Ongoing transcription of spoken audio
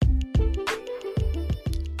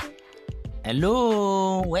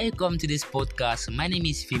Hello, welcome to this podcast. My name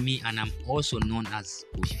is Femi and I'm also known as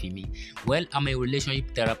Coach Femi. Well, I'm a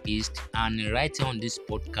relationship therapist, and right here on this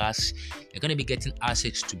podcast, you're going to be getting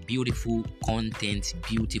access to beautiful content,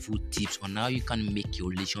 beautiful tips on how you can make your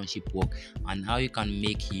relationship work and how you can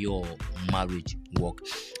make your marriage work.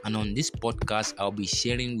 And on this podcast, I'll be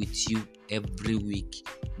sharing with you every week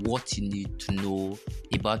what you need to know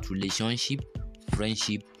about relationship,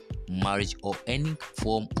 friendship, marriage, or any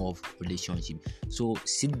form of relationship. So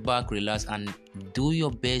sit back, relax, and do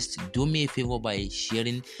your best. Do me a favor by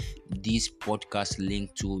sharing this podcast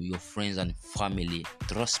link to your friends and family.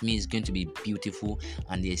 Trust me, it's going to be beautiful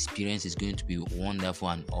and the experience is going to be wonderful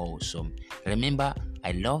and awesome. Remember,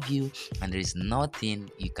 I love you and there is nothing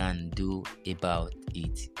you can do about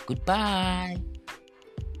it. Goodbye.